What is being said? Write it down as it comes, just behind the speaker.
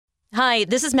Hi,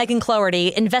 this is Megan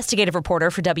Cloherty, investigative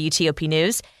reporter for WTOP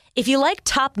News. If you like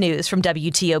top news from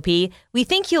WTOP, we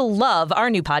think you'll love our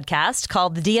new podcast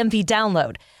called The DMV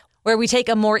Download, where we take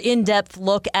a more in-depth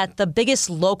look at the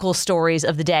biggest local stories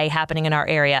of the day happening in our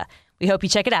area. We hope you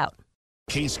check it out.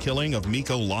 Case killing of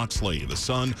Miko Locksley, the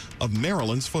son of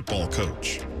Maryland's football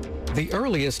coach. The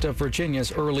earliest of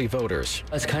Virginia's early voters.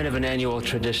 It's kind of an annual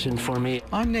tradition for me.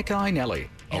 I'm Nick Einelli.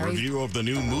 A review of the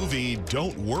new movie,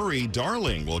 Don't Worry,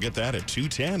 Darling. We'll get that at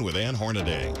 2:10 with Ann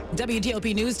Hornaday.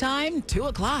 WTOP News Time, 2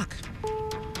 o'clock.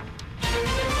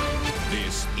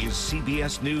 This is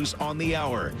CBS News on the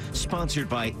Hour, sponsored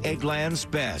by Eggland's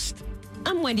Best.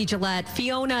 I'm Wendy Gillette.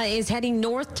 Fiona is heading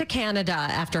north to Canada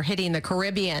after hitting the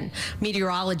Caribbean.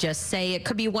 Meteorologists say it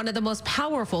could be one of the most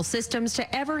powerful systems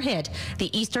to ever hit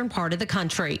the eastern part of the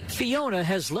country. Fiona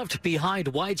has left behind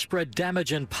widespread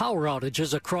damage and power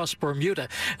outages across Bermuda.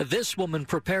 This woman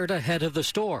prepared ahead of the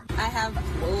storm. I have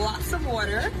lots of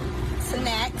water,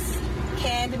 snacks,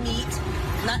 canned meat,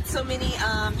 not so many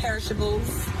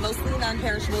perishables, mostly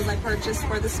non-perishables I purchased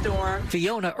for the storm.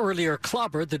 Fiona earlier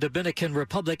clobbered the Dominican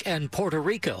Republic and Puerto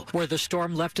Rico, where the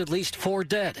storm left at least 4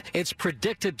 dead. It's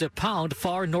predicted to pound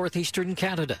far northeastern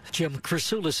Canada. Jim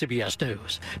Krasula, CBS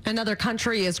News. Another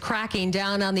country is cracking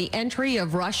down on the entry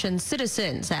of Russian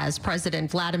citizens as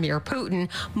President Vladimir Putin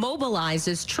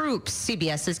mobilizes troops.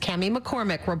 CBS's Cami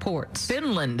McCormick reports.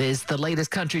 Finland is the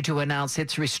latest country to announce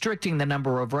it's restricting the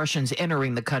number of Russians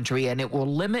entering the country, and it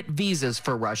will limit visas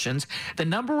for Russians. The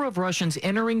number of Russians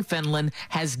entering Finland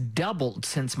has doubled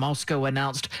since Moscow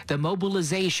announced the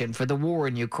mobilization for the war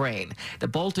in Ukraine. The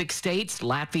Baltic states,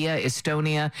 Latvia,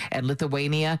 Estonia, and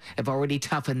Lithuania have already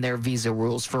toughened their visa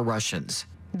rules for Russians.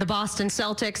 The Boston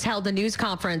Celtics held a news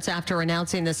conference after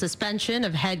announcing the suspension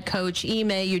of head coach Ime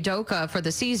Udoka for the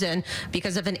season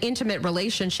because of an intimate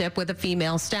relationship with a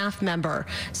female staff member.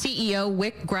 CEO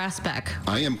Wyc Grousbeck.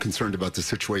 I am concerned about the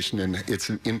situation and its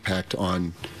impact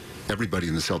on everybody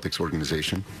in the Celtics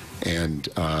organization. And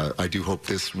I do hope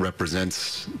this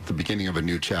represents the beginning of a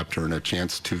new chapter and a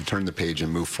chance to turn the page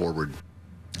and move forward.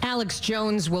 Alex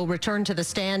Jones will return to the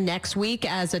stand next week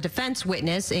as a defense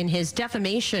witness in his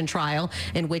defamation trial,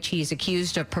 in which he's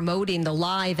accused of promoting the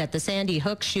lie that the Sandy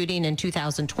Hook shooting in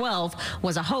 2012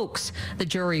 was a hoax. The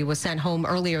jury was sent home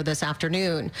earlier this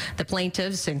afternoon. The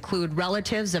plaintiffs include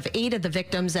relatives of 8 of the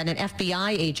victims and an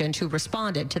FBI agent who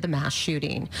responded to the mass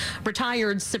shooting.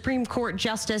 Retired Supreme Court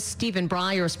Justice Stephen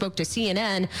Breyer spoke to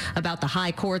CNN about the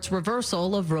High Court's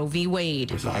reversal of Roe v.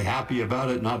 Wade. Was I happy about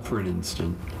it? Not for an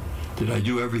instant. Did I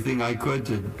do everything I could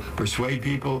to persuade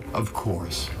people? Of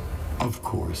course. Of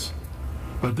course.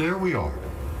 But there we are.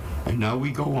 And now we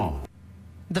go on.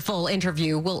 The full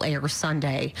interview will air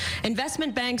Sunday.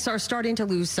 Investment banks are starting to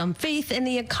lose some faith in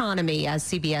the economy, as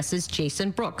CBS's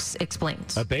Jason Brooks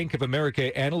explains. A Bank of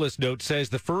America analyst note says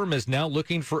the firm is now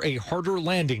looking for a harder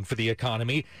landing for the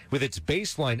economy, with its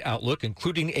baseline outlook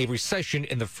including a recession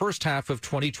in the first half of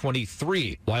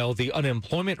 2023. While the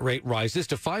unemployment rate rises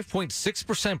to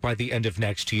 5.6% by the end of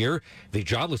next year, the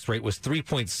jobless rate was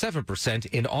 3.7%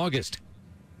 in August.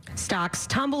 Stocks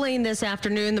tumbling this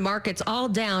afternoon. The market's all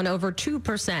down over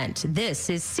 2%. This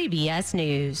is CBS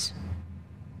News.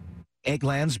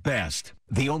 Eggland's Best.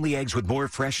 The only eggs with more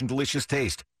fresh and delicious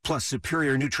taste, plus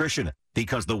superior nutrition.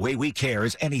 Because the way we care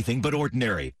is anything but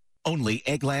ordinary. Only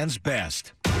Eggland's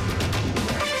Best.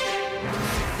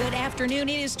 Good afternoon.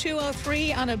 It is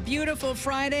 2:03 on a beautiful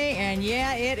Friday. And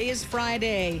yeah, it is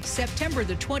Friday, September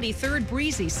the 23rd,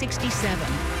 breezy 67.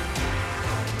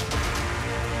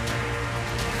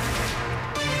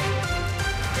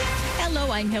 Hello,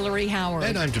 I'm Hillary Howard.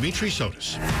 And I'm Dimitri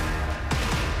Sotis.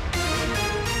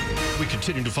 We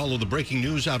continue to follow the breaking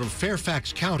news out of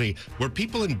Fairfax County, where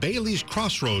people in Bailey's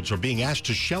Crossroads are being asked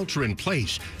to shelter in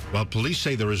place. While police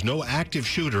say there is no active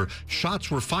shooter, shots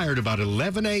were fired about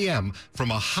 11 a.m. from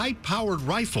a high-powered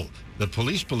rifle that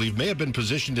police believe may have been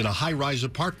positioned in a high-rise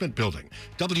apartment building.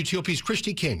 WTOP's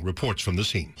Christy King reports from the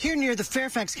scene. Here near the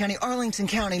Fairfax County-Arlington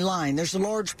County line, there's a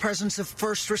large presence of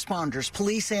first responders,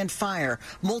 police and fire.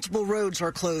 Multiple roads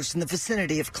are closed in the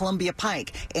vicinity of Columbia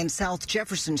Pike and South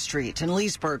Jefferson Street and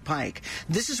Leesburg Pike.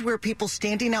 This is where people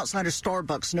standing outside of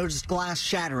Starbucks noticed glass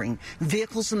shattering,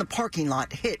 vehicles in the parking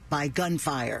lot hit by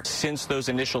gunfire. Since those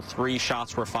initial 3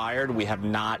 shots were fired, we have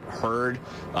not heard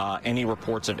any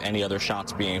reports of any other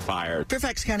shots being fired. fired.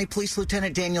 Fairfax County Police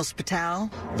Lieutenant Daniel Spatow.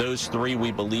 Those 3,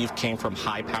 we believe, came from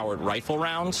high-powered rifle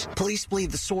rounds. Police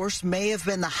believe the source may have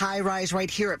been the high-rise right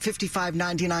here at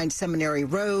 5599 Seminary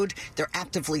Road. They're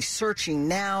actively searching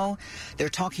now. They're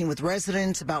talking with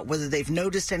residents about whether they've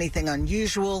noticed anything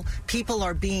unusual. People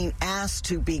are being asked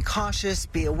to be cautious,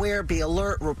 be aware, be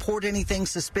alert, report anything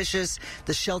suspicious.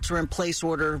 The shelter-in-place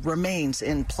order remains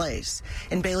in place.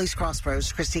 In Bailey's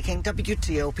Crossroads, Christy King,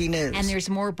 WTOP News. And there's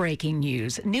more breaking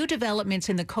news. New developments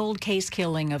in the cold case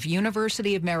killing of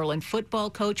University of Maryland football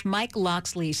coach Mike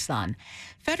Locksley's son.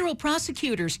 Federal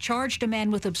prosecutors charged a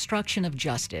man with obstruction of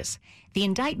justice. The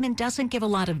indictment doesn't give a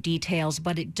lot of details,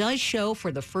 but it does show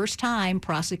for the first time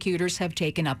prosecutors have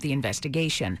taken up the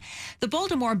investigation. The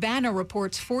Baltimore Banner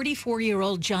reports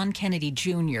 44-year-old John Kennedy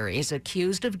Jr. is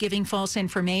accused of giving false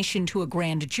information to a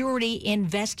grand jury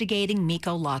investigating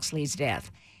Miko Locksley's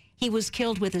death. He was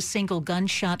killed with a single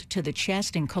gunshot to the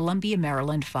chest in Columbia,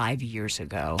 Maryland 5 years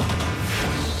ago.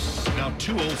 Now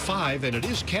 2:05, and it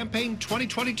is Campaign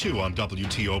 2022 on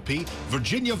WTOP.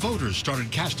 Virginia voters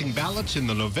started casting ballots in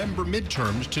the November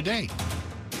midterms today.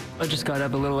 I just got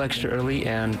up a little extra early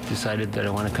and decided that I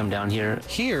want to come down here.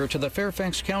 Here to the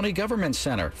Fairfax County Government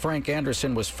Center, Frank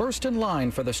Anderson was first in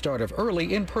line for the start of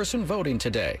early in-person voting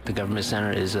today. The Government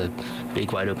Center is a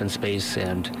big, wide open space,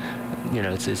 and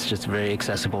it's just very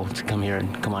accessible to come here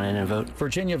and come on in and vote.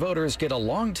 Virginia voters get a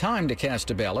long time to cast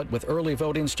a ballot, with early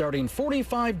voting starting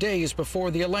 45 days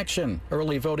before the election.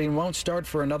 Early voting won't start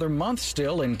for another month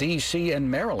still in D.C. and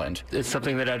Maryland. It's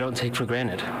something that I don't take for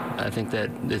granted. I think that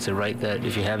it's a right that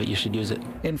if you have it, you should use it.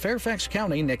 In Fairfax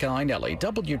County, Nick Einelli,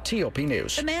 WTOP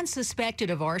News. The man suspected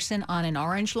of arson on an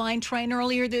Orange Line train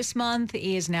earlier this month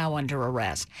is now under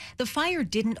arrest. The fire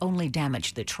didn't only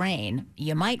damage the train.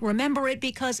 You might remember it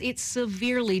because it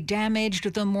severely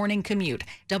damaged the morning commute.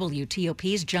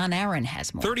 WTOP's John Aaron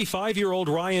has more. 35-year-old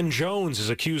Ryan Jones is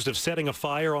accused of setting a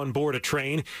fire on board a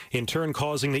train, in turn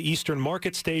causing the Eastern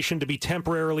Market Station to be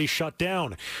temporarily shut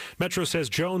down. Metro says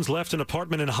Jones left an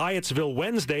apartment in Hyattsville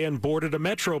Wednesday and boarded a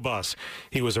Metro bus.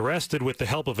 He was arrested with the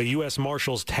help of a U.S.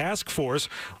 Marshals task force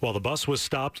while the bus was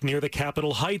stopped near the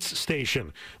Capitol Heights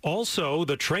station. Also,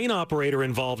 the train operator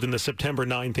involved in the September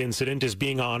 9th incident is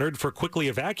being honored for quickly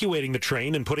evacuating the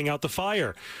train and putting out the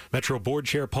fire. Metro Board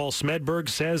Chair Paul Smedberg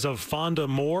says of Fonda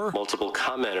Moore, multiple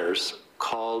commenters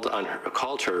called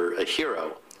her a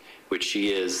hero, which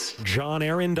she is. John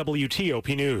Aaron,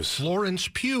 WTOP News. Florence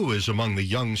Pugh is among the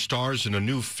young stars in a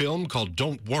new film called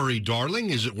Don't Worry,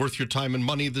 Darling. Is it worth your time and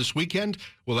money this weekend?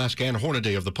 We'll ask Ann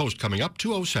Hornaday of The Post coming up,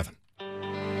 2:07.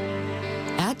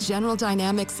 At General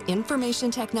Dynamics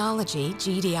Information Technology,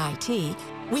 GDIT,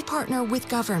 we partner with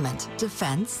government,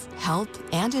 defense, health,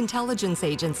 and intelligence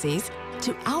agencies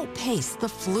to outpace the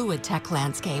fluid tech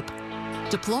landscape.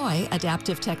 Deploy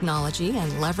adaptive technology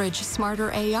and leverage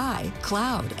smarter AI,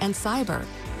 cloud, and cyber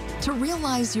to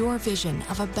realize your vision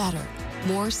of a better,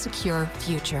 more secure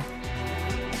future.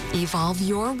 Evolve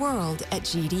your world at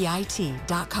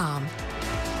GDIT.com.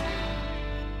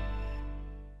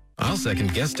 I'll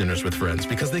second guest dinners with friends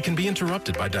because they can be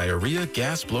interrupted by diarrhea,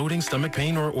 gas, bloating, stomach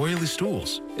pain, or oily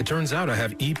stools. It turns out I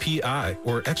have EPI,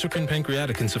 or exocrine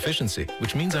pancreatic insufficiency,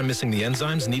 which means I'm missing the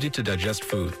enzymes needed to digest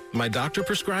food. My doctor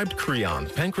prescribed Creon,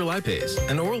 pancrelipase,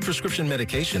 an oral prescription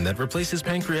medication that replaces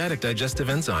pancreatic digestive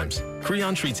enzymes.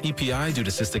 Creon treats EPI due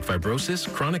to cystic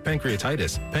fibrosis, chronic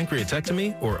pancreatitis,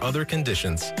 pancreatectomy, or other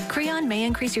conditions. Creon may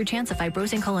increase your chance of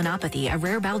fibrosing colonopathy, a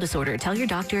rare bowel disorder. Tell your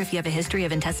doctor if you have a history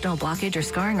of intestinal blockage or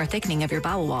scarring or thickening of your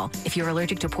bowel wall, if you're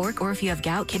allergic to pork, or if you have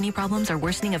gout, kidney problems, or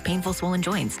worsening of painful swollen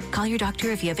joints. Call your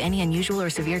doctor if you have any unusual or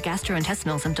severe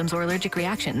gastrointestinal symptoms or allergic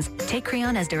reactions. Take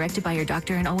Creon as directed by your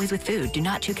doctor and always with food. Do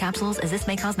not chew capsules as this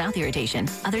may cause mouth irritation.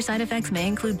 Other side effects may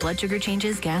include blood sugar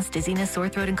changes, gas, dizziness, sore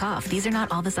throat, and cough. These are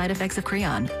not all the side effects of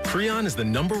Creon. Creon is the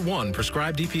 #1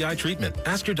 prescribed EPI treatment.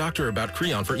 Ask your doctor about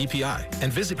Creon for EPI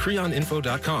and visit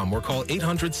creoninfo.com or call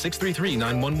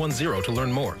 800-633-9110 to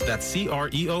learn more. That's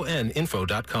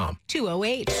CREONinfo.com.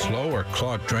 208. Slow or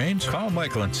clogged drains? Call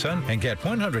Michael & Son and get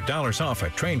 $100 off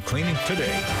at train cleaning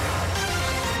today.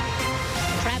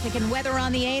 Traffic and weather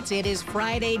on the 8s. It is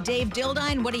Friday. Dave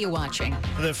Dildine, what are you watching?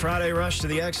 The Friday rush to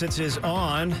the exits is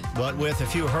on, but with a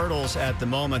few hurdles at the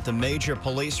moment. The major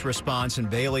police response in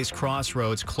Bailey's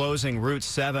Crossroads, closing Route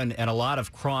 7 and a lot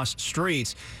of cross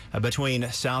streets between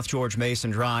South George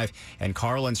Mason Drive and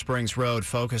Carlin Springs Road,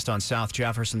 focused on South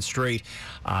Jefferson Street.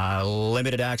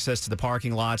 Limited access to the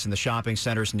parking lots and the shopping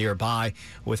centers nearby,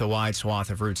 with a wide swath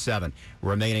of Route 7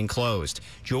 remaining closed.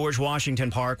 George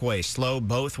Washington Parkway, slow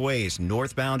both ways,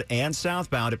 northbound northbound and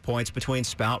southbound at points between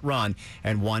Spout Run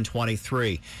and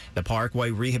 123. The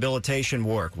Parkway rehabilitation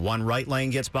work. One right lane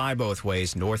gets by both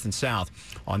ways, north and south,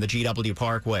 on the GW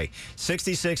Parkway.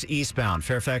 66 eastbound,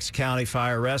 Fairfax County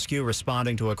Fire Rescue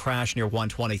responding to a crash near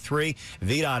 123.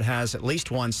 VDOT has at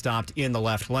least one stopped in the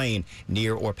left lane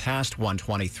near or past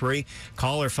 123.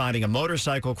 Caller finding a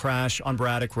motorcycle crash on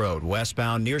Braddock Road,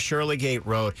 westbound near Shirley Gate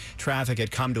Road. Traffic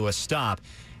had come to a stop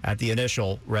at the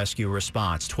initial rescue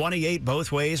response. 28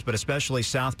 both ways, but especially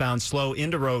southbound slow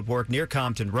into road work near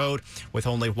Compton Road with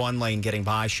only one lane getting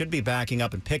by. Should be backing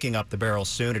up and picking up the barrel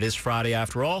soon. It is Friday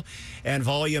after all, and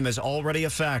volume is already a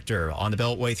factor on the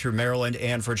Beltway through Maryland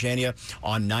and Virginia.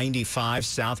 On 95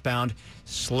 southbound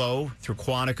slow through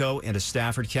Quantico into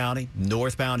Stafford County.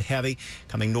 Northbound heavy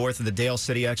coming north of the Dale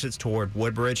City exits toward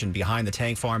Woodbridge and behind the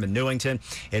Tank Farm in Newington.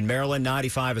 In Maryland,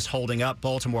 95 is holding up.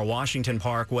 Baltimore-Washington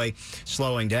Parkway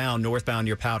slowing down northbound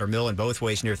near Powder Mill and both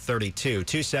ways near 32.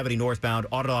 270 northbound,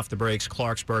 auto off the brakes,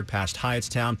 Clarksburg past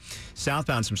Hyattstown.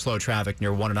 Southbound, some slow traffic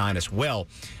near 109 as well.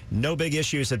 No big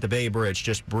issues at the Bay Bridge,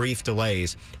 just brief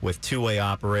delays with two-way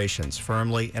operations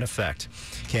firmly in effect.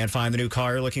 Can't find the new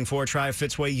car you're looking for? Try a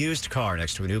Fitzway used car.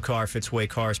 Next to a new car, Fitzway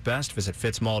Cars Best. Visit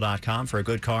fitzmall.com for a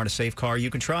good car and a safe car you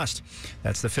can trust.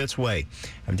 That's the Fitzway.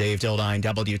 I'm Dave Dildine,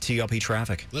 WTOP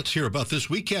Traffic. Let's hear about this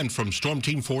weekend from Storm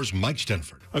Team 4's Mike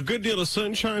Stenford. A good deal of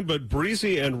sunshine, but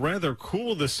breezy and rather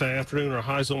cool this afternoon. Our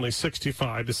highs only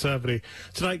 65 to 70.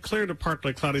 Tonight, clear to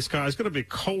partly cloudy skies. Going to be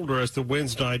colder as the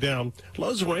winds die down.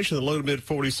 Lows range in the low to mid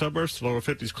 40 suburbs, to lower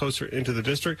 50s closer into the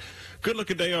district. Good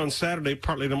looking day on Saturday,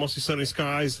 partly to mostly sunny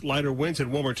skies, lighter winds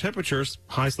and warmer temperatures.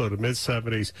 Highs low to mid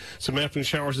 70s. Some afternoon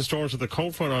showers and storms with a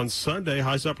cold front on Sunday.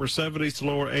 Highs upper 70s to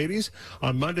lower 80s.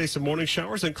 On Monday, some morning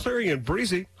showers and clearing and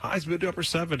breezy. Highs mid to upper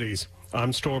 70s.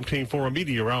 I'm Storm Team 4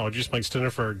 meteorologist Mike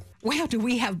Stenford. Wow, do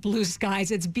we have blue skies.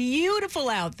 It's beautiful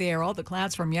out there. All the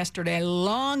clouds from yesterday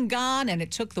long gone, and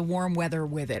it took the warm weather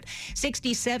with it.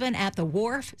 67 at the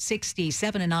Wharf,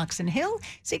 67 in Oxon Hill,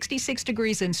 66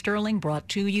 degrees in Sterling, brought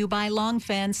to you by Long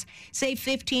Fence. Save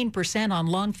 15% on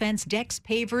Long Fence decks,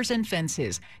 pavers, and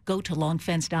fences. Go to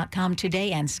longfence.com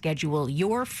today and schedule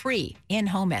your free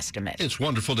in-home estimate. It's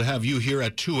wonderful to have you here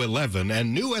at 211.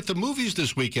 And new at the movies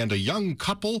this weekend, a young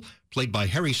couple played by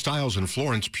Harry Styles and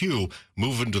Florence Pugh,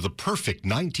 move into the perfect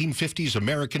 1950s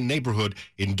American neighborhood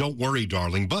in Don't Worry,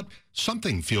 Darling. But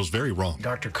something feels very wrong.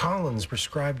 Dr. Collins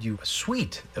prescribed you a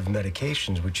suite of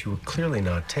medications which you were clearly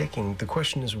not taking. The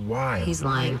question is why? He's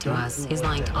lying to us. He's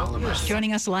lying to all of us.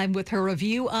 Joining us live with her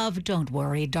review of Don't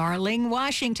Worry, Darling,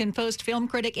 Washington Post film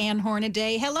critic Ann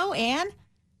Hornaday. Hello, Ann.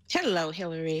 Hello,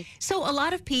 Hillary. So a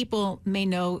lot of people may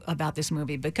know about this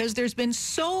movie because there's been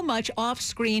so much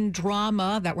off-screen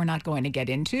drama that we're not going to get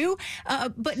into.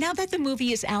 But now that the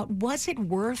movie is out, was it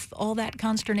worth all that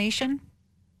consternation?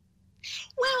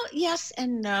 Well, yes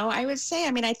and no. I would say,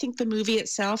 I think the movie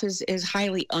itself is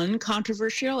highly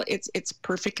uncontroversial. It's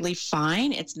perfectly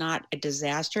fine. It's not a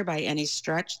disaster by any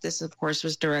stretch. This, of course,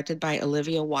 was directed by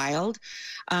Olivia Wilde.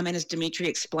 And as Dimitri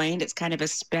explained, it's kind of a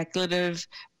speculative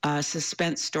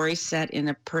suspense story set in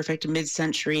a perfect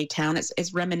mid-century town.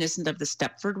 It's reminiscent of the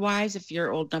Stepford Wives, if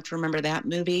you're old enough to remember that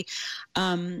movie.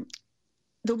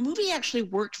 The movie actually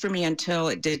worked for me until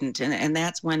it didn't, and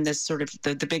that's when this sort of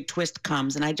the big twist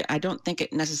comes, and I don't think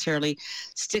it necessarily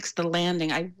sticks the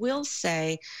landing. I will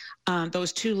say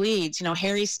those two leads,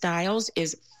 Harry Styles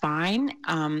is fine.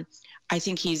 I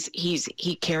think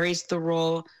he carries the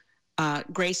role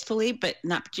gracefully, but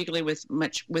not particularly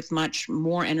with much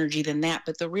more energy than that.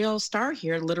 But the real star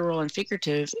here, literal and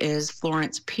figurative, is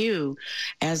Florence Pugh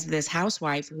as this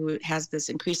housewife who has this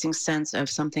increasing sense of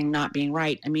something not being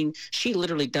right. She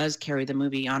literally does carry the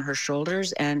movie on her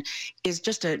shoulders and is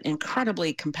just an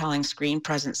incredibly compelling screen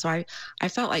presence. So I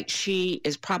felt like she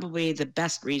is probably the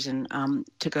best reason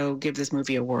to go give this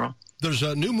movie a whirl. There's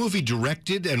a new movie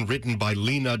directed and written by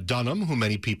Lena Dunham, who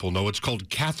many people know. It's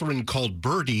called Catherine Called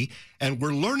Birdie, and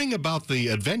we're learning about the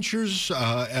adventures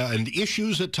and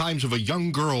issues at times of a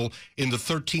young girl in the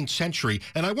 13th century.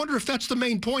 And I wonder if that's the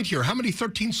main point here. How many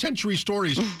 13th century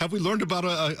stories have we learned about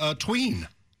a tween?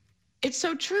 It's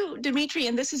so true, Dimitri,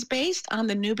 and this is based on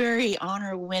the Newbery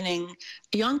Honor-winning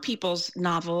young people's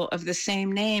novel of the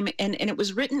same name, and it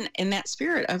was written in that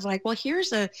spirit of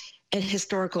here's a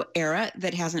historical era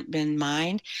that hasn't been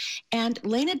mined. And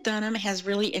Lena Dunham has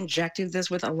really injected this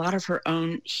with a lot of her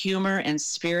own humor and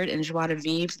spirit and joie de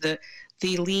vivre.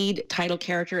 The lead title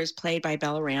character is played by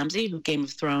Bella Ramsey, who Game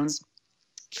of Thrones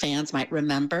fans might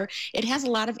remember. It has a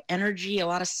lot of energy, a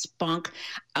lot of spunk.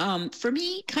 For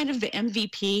me, kind of the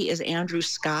MVP is Andrew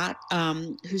Scott,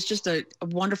 who's just a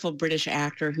wonderful British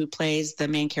actor who plays the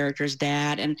main character's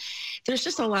dad. And there's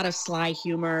just a lot of sly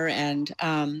humor and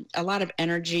a lot of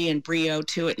energy and brio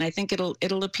to it. And I think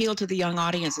it'll appeal to the young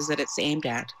audiences that it's aimed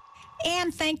at.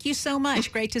 Anne, thank you so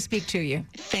much. Great to speak to you.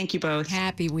 Thank you both.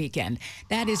 Happy weekend.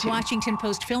 That is Washington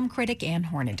Post film critic Ann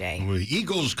Hornaday.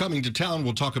 Eagles coming to town.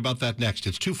 We'll talk about that next.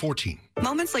 It's 2:14.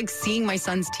 Moments like seeing my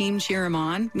son's team cheer him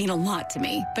on mean a lot to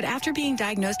me. But after being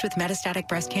diagnosed with metastatic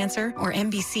breast cancer, or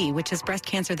MBC, which is breast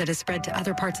cancer that has spread to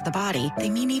other parts of the body, they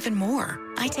mean even more.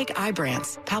 I take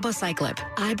Ibrance, palbociclib.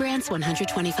 Ibrance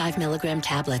 125 milligram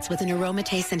tablets with an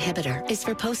aromatase inhibitor is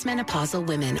for postmenopausal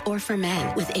women or for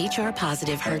men with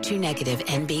HR-positive, HER2-negative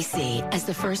MBC as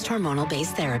the first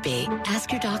hormonal-based therapy.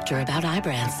 Ask your doctor about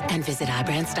Ibrance and visit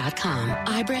Ibrance.com.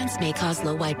 Ibrance may cause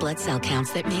low white blood cell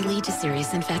counts that may lead to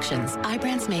serious infections.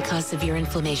 Ibrance may cause severe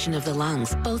inflammation of the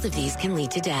lungs. Both of these can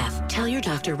lead to death. Tell your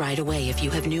doctor right away if you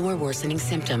have new or worsening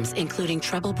symptoms, including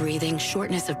trouble breathing,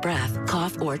 shortness of breath,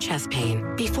 cough, or chest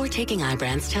pain. Before taking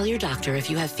Ibrance, tell your doctor if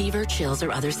you have fever, chills,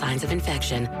 or other signs of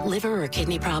infection, liver or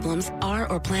kidney problems, are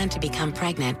or plan to become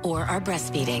pregnant, or are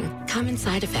breastfeeding. Common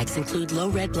side effects include low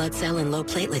red blood cell and low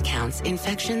platelet counts,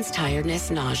 infections,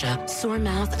 tiredness, nausea, sore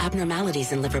mouth,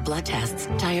 abnormalities in liver blood tests,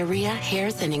 diarrhea,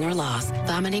 hair thinning or loss,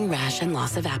 vomiting, rash, and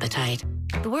loss of appetite.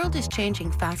 The world is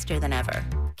changing faster than ever.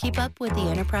 Keep up with the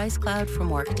Enterprise Cloud from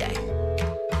Workday.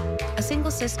 A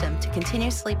single system to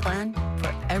continuously plan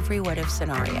for every what-if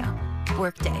scenario.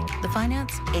 Workday, the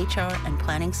finance, HR, and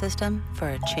planning system for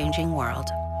a changing world.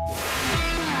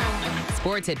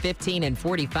 Sports at 15 and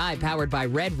 45, powered by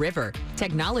Red River.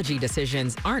 Technology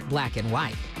decisions aren't black and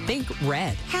white. Think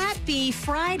red. Happy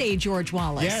Friday, George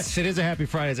Wallace. Yes, it is a happy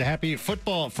Friday. It's a happy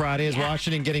football Friday as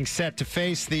Washington getting set to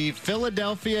face the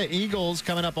Philadelphia Eagles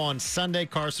coming up on Sunday.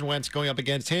 Carson Wentz going up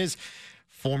against his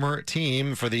former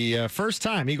team for the first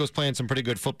time. Eagles playing some pretty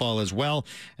good football as well.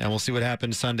 And we'll see what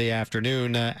happens Sunday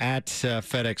afternoon at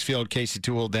FedEx Field. Casey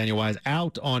Toohill, Daniel Wise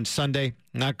out on Sunday.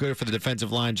 Not good for the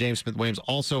defensive line. James Smith-Williams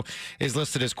also is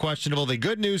listed as questionable. The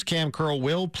good news, Cam Curl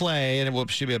will play, and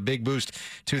it should be a big boost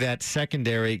to that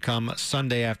secondary come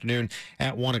Sunday afternoon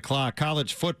at 1 o'clock.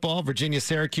 College football,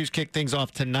 Virginia-Syracuse kick things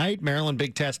off tonight. Maryland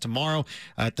Big Test tomorrow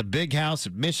at the Big House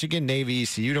at Michigan. Navy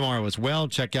ECU tomorrow as well.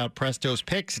 Check out Presto's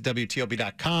Picks at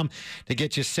WTOP.com to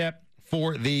get you set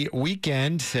for the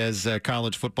weekend as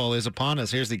college football is upon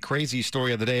us. Here's the crazy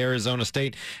story of the day. Arizona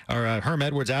State, or Herm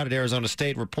Edwards out at Arizona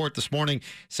State, report this morning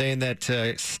saying that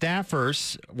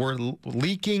staffers were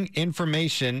leaking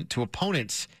information to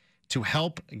opponents to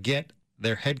help get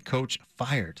their head coach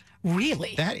fired.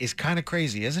 Really? That is kind of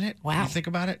crazy, isn't it? Wow. When you think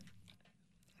about it.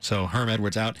 So Herm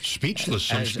Edwards out. Speechless.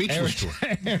 Some speechless to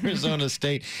her. Arizona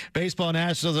State. Baseball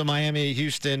Nationals in Miami,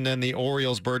 Houston, and the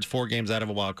Orioles. Birds 4 games out of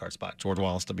a wild card spot. George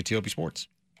Wallace, WTOP Sports.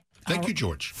 Thank you,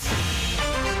 George.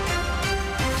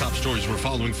 Top stories we're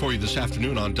following for you this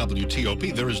afternoon on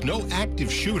WTOP. There is no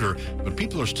active shooter, but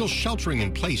people are still sheltering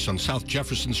in place on South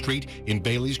Jefferson Street in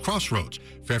Bailey's Crossroads.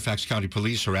 Fairfax County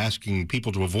Police are asking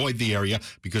people to avoid the area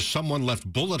because someone left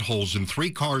bullet holes in 3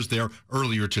 cars there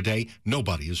earlier today.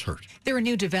 Nobody is hurt. There are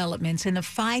new developments in the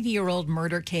 5-year-old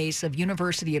murder case of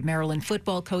University of Maryland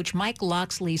football coach Mike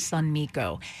Locksley's son,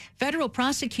 Miko. Federal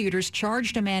prosecutors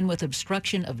charged a man with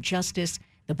obstruction of justice.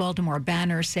 The Baltimore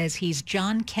Banner says he's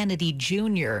John Kennedy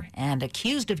Jr. and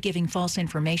accused of giving false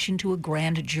information to a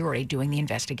grand jury doing the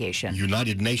investigation.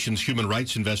 United Nations human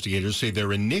rights investigators say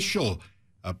their initial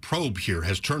probe here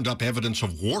has turned up evidence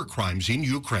of war crimes in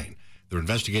Ukraine. They're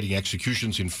investigating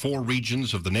executions in 4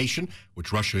 regions of the nation,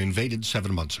 which Russia invaded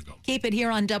 7 months ago. Keep it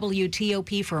here on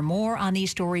WTOP for more on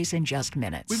these stories in just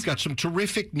minutes. We've got some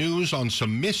terrific news on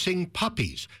some missing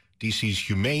puppies. DC's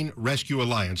Humane Rescue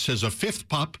Alliance says a 5th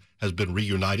pup has been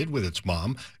reunited with its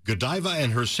mom. Godiva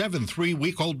and her 7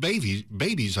 3-week-old babies,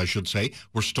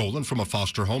 were stolen from a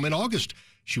foster home in August.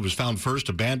 She was found first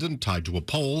abandoned, tied to a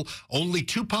pole. Only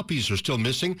 2 puppies are still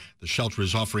missing. The shelter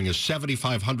is offering a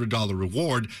 $7,500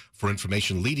 reward for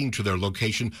information leading to their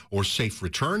location or safe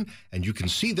return, and you can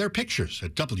see their pictures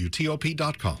at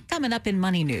WTOP.com. Coming up in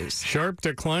Money News. Sharp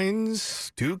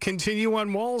declines do continue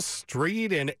on Wall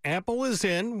Street, and Apple is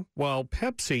in while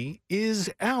Pepsi is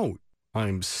out.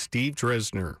 I'm Steve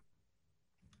Dresner.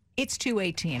 It's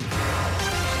 2:18.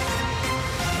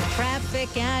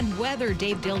 Traffic and weather.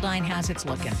 Dave Dildine has it's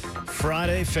looking.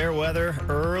 Friday, fair weather.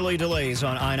 Early delays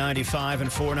on I-95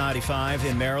 and 495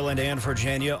 in Maryland and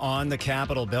Virginia on the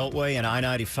Capitol Beltway and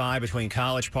I-95 between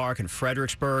College Park and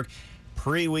Fredericksburg.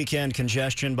 pre-weekend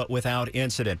congestion, but without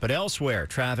incident. But elsewhere,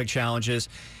 traffic challenges,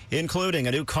 including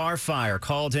a new car fire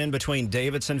called in between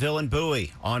Davidsonville and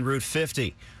Bowie on Route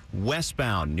 50.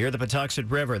 Westbound near the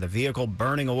Patuxent River, the vehicle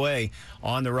burning away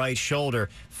on the right shoulder.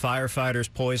 Firefighters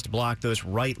poised to block those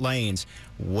right lanes.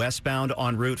 Westbound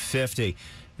on Route 50.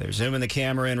 They're zooming the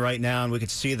camera in right now, and we can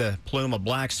see the plume of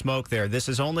black smoke there. This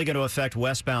is only going to affect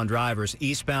westbound drivers.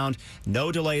 Eastbound,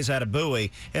 no delays out of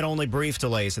Bowie, and only brief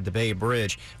delays at the Bay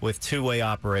Bridge with two-way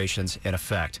operations in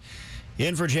effect.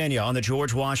 In Virginia, on the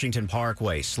George Washington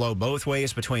Parkway, slow both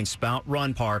ways between Spout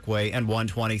Run Parkway and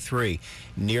 123.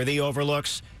 Near the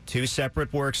overlooks, two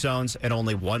separate work zones and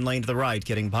only one lane to the right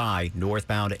getting by,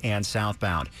 northbound and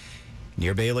southbound.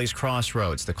 Near Bailey's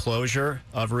Crossroads, the closure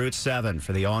of Route 7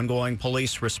 for the ongoing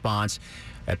police response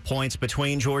at points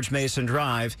between George Mason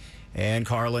Drive and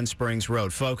Carlin Springs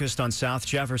Road. Focused on South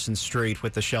Jefferson Street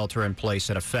with the shelter in place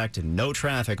in effect and no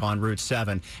traffic on Route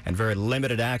 7 and very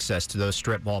limited access to those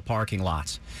strip mall parking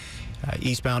lots.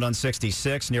 Eastbound on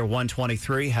 66 near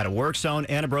 123 had a work zone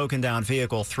and a broken down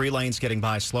vehicle. 3 lanes getting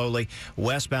by slowly.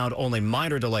 Westbound only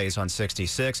minor delays on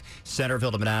 66.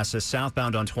 Centerville to Manassas.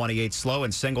 Southbound on 28 slow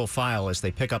and single file as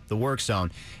they pick up the work zone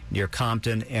near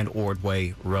Compton and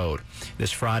Ordway Road.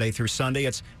 This Friday through Sunday,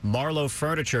 it's Marlowe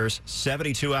Furniture's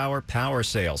 72-hour power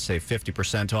sale. Save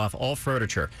 50% off all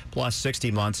furniture, plus 60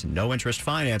 months, no interest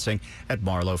financing at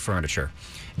Marlowe Furniture.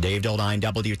 Dave Dildine,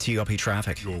 WTOP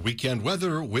Traffic. Your weekend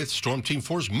weather with Storm Team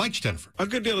 4's Mike Stenfer. A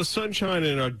good deal of sunshine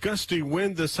and a gusty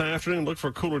wind this afternoon. Look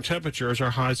for cooler temperatures. Our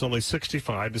highs only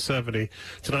 65 to 70.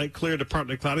 Tonight, clear to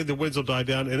partly cloudy. The winds will die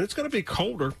down, and it's going to be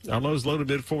colder. Our lows low to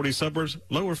mid-40s, suburbs,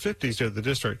 lower 50s near the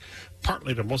district.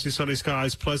 Partly to mostly sunny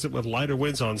skies, pleasant with lighter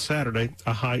winds on Saturday,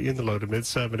 a high in the low to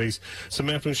mid-70s. Some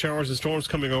afternoon showers and storms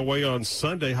coming our way on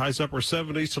Sunday, highs upper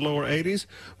 70s to lower 80s.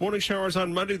 Morning showers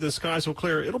on Monday, the skies will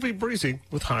clear. It'll be breezy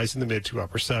with highs in the mid to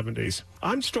upper 70s.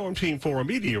 I'm Storm Team 4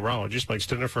 meteorologist Mike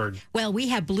Stenfer. Well, we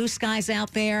have blue skies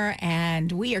out there,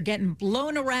 and we are getting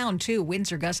blown around, too.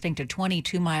 Winds are gusting to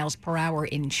 22 miles per hour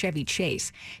in Chevy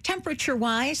Chase.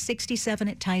 Temperature-wise, 67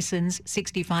 at Tyson's,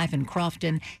 65 in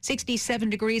Crofton, 67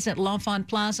 degrees at L'Enfant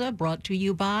Plaza, brought to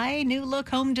you by New Look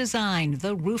Home Design,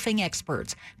 the roofing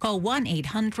experts. Call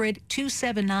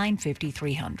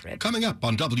 1-800-279-5300. Coming up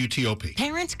on WTOP.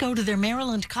 Parents go to their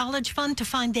Maryland College Fund to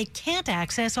find they can't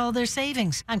access all their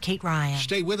savings. I'm Kate Ryan.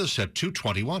 Stay with us at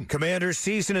 2:21. Commanders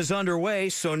season is underway,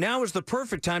 so now is the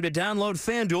perfect time to download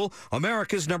FanDuel,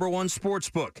 America's #1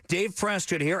 sportsbook. Dave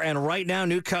Preston here, and right now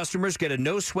new customers get a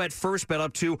no-sweat first bet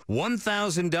up to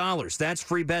 $1,000. That's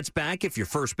free bets back if your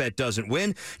first bet doesn't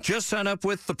win. Just sign up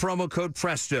with the promo code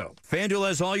PRESTO. FanDuel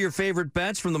has all your favorite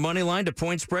bets from the money line to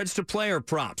point spreads to player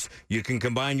props. You can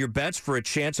combine your bets for a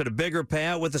chance at a bigger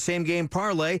payout with the same game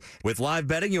parlay. With live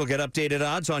betting, you'll get updated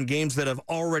odds on games that have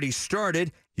already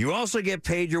started. You also get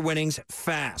paid your winnings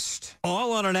fast.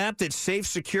 All on an app that's safe,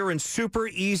 secure, and super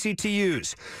easy to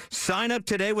use. Sign up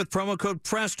today with promo code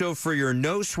PRESTO for your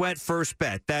no-sweat first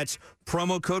bet. That's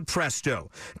promo code PRESTO.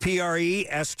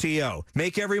 PRESTO.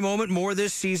 Make every moment more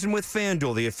this season with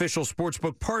FanDuel, the official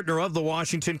sportsbook partner of the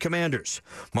Washington Commanders.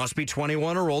 Must be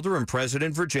 21 or older and present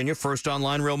in Virginia. First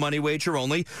online real money wager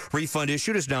only. Refund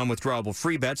issued as non-withdrawable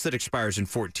free bets that expires in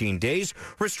 14 days.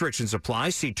 Restrictions apply.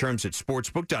 See terms at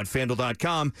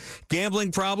sportsbook.fanduel.com.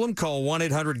 Gambling problem? Call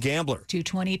 1-800-GAMBLER.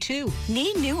 222.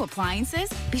 Need new appliances?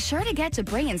 Be sure to get to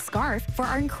Bray & Scarf for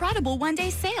our incredible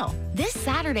one-day sale. This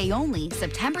Saturday only,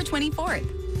 September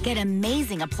 24th. Get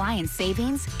amazing appliance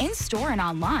savings in-store and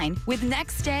online with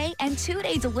next day and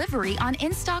 2-day delivery on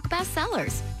in-stock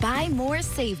bestsellers. Buy more,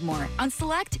 save more on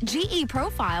select GE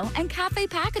Profile and Cafe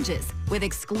packages with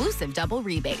exclusive double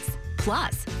rebates.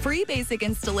 Plus, free basic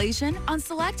installation on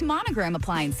select Monogram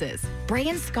appliances.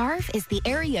 Bray & Scarf is the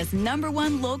area's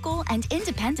 #1 local and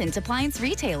independent appliance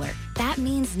retailer. That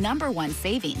means #1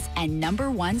 savings and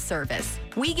 #1 service.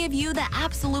 We give you the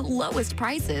absolute lowest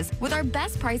prices with our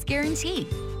best price guarantee.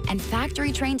 And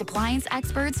factory-trained appliance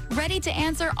experts ready to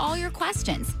answer all your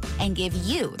questions and give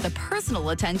you the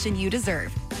personal attention you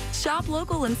deserve. Shop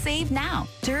local and save now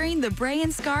during the Bray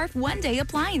 & Scarf one-day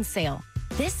appliance sale.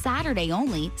 This Saturday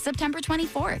only, September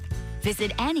 24th.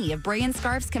 Visit any of Bray &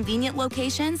 Scarf's convenient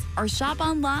locations or shop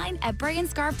online at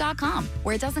brayandscarf.com,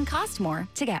 where it doesn't cost more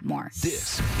to get more.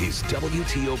 This is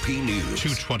WTOP News.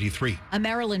 2:23. A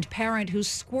Maryland parent who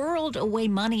squirreled away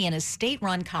money in a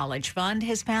state-run college fund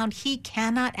has found he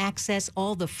cannot access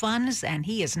all the funds, and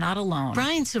he is not alone.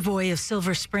 Brian Savoy of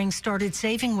Silver Spring started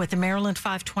saving with a Maryland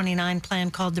 529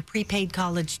 plan called the Prepaid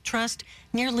College Trust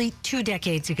nearly 2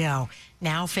 decades ago.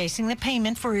 Now facing the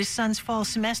payment for his son's fall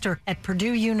semester at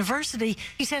Purdue University,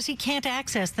 he says he can't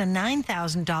access the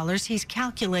 $9,000 he's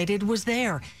calculated was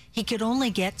there. He could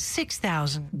only get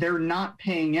 $6,000. They're not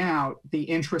paying out the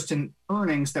interest and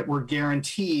earnings that were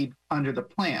guaranteed under the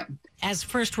plan. As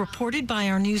first reported by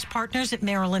our news partners at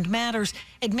Maryland Matters,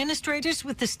 administrators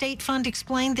with the state fund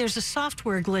explained there's a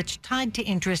software glitch tied to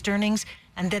interest earnings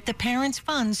and that the parents'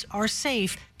 funds are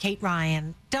safe. Kate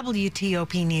Ryan,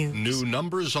 WTOP News. New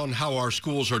numbers on how our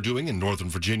schools are doing in Northern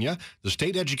Virginia. The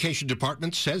state education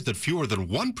department says that fewer than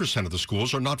 1% of the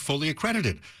schools are not fully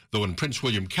accredited, though in Prince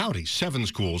William County, 7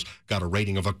 schools got a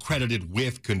rating of accredited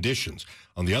with conditions.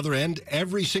 On the other end,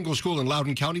 every single school in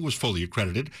Loudoun County was fully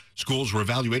accredited. Schools were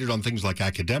evaluated on things like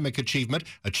academic achievement,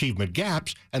 achievement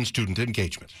gaps, and student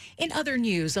engagement. In other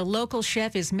news, a local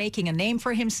chef is making a name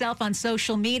for himself on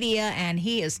social media, and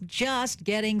he is just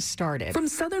getting started. From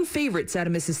Southern favorites out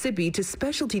of Mississippi to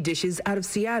specialty dishes out of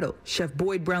Seattle, Chef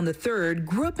Boyd Brown III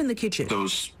grew up in the kitchen.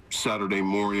 Those Saturday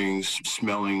mornings,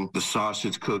 smelling the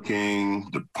sausage cooking,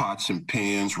 the pots and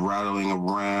pans rattling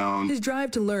around. His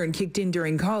drive to learn kicked in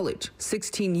during college.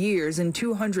 16 years and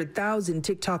 200,000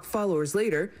 TikTok followers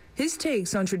later, his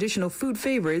takes on traditional food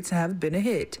favorites have been a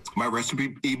hit. My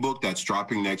recipe ebook that's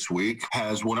dropping next week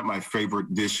has one of my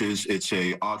favorite dishes. It's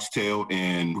a oxtail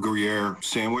and Gruyere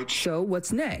sandwich. So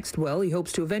what's next? Well, he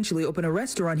hopes to eventually open a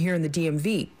restaurant here in the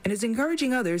DMV and is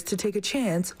encouraging others to take a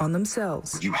chance on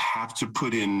themselves. You have to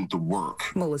put in the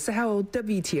work. Melissa Howell,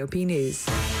 WTOP News.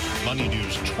 Money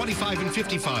News 25 and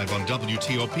 55 on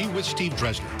WTOP with Steve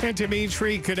Dresner. And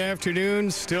Dimitri, good afternoon.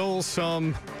 Still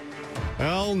some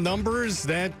numbers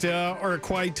that are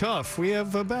quite tough. We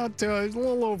have about a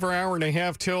little over an hour and a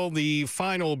half till the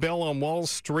final bell on Wall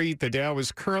Street. The Dow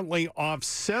is currently off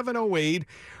 708,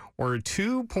 or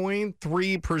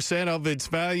 2.3% of its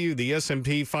value. The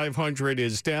S&P 500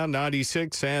 is down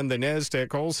 96, and the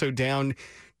NASDAQ also down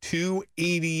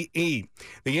 288.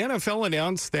 The NFL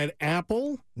announced that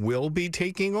Apple will be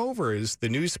taking over as the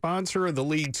new sponsor of the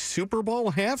league's Super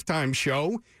Bowl halftime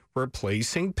show,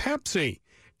 replacing Pepsi.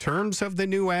 Terms of the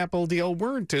new Apple deal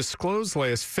weren't disclosed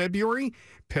last February.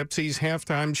 Pepsi's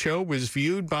halftime show was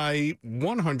viewed by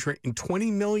 120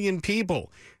 million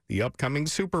people. The upcoming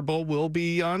Super Bowl will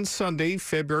be on Sunday,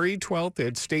 February 12th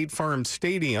at State Farm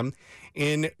Stadium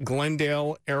in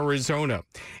Glendale, Arizona.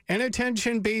 And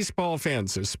attention baseball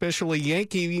fans, especially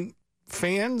Yankee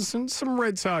fans and some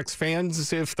Red Sox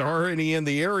fans, if there are any in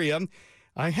the area.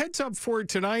 A heads up for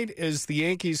tonight as the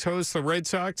Yankees host the Red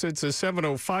Sox. It's a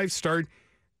 7:05 start.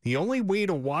 The only way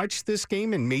to watch this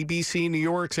game and maybe see New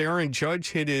York's Aaron Judge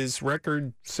hit his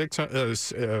record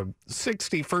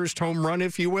 61st home run,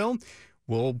 if you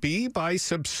will be by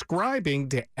subscribing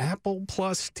to Apple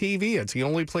Plus TV. It's the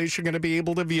only place you're going to be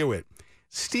able to view it.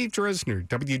 Steve Dresner,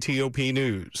 WTOP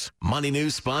News. Money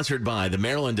News sponsored by the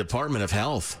Maryland Department of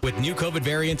Health. With new COVID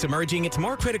variants emerging, it's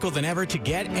more critical than ever to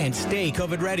get and stay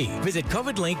COVID ready. Visit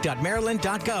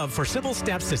covidlink.maryland.gov for simple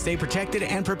steps to stay protected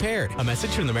and prepared. A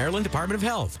message from the Maryland Department of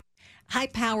Health.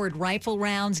 High-powered rifle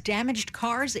rounds damaged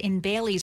cars in Bailey's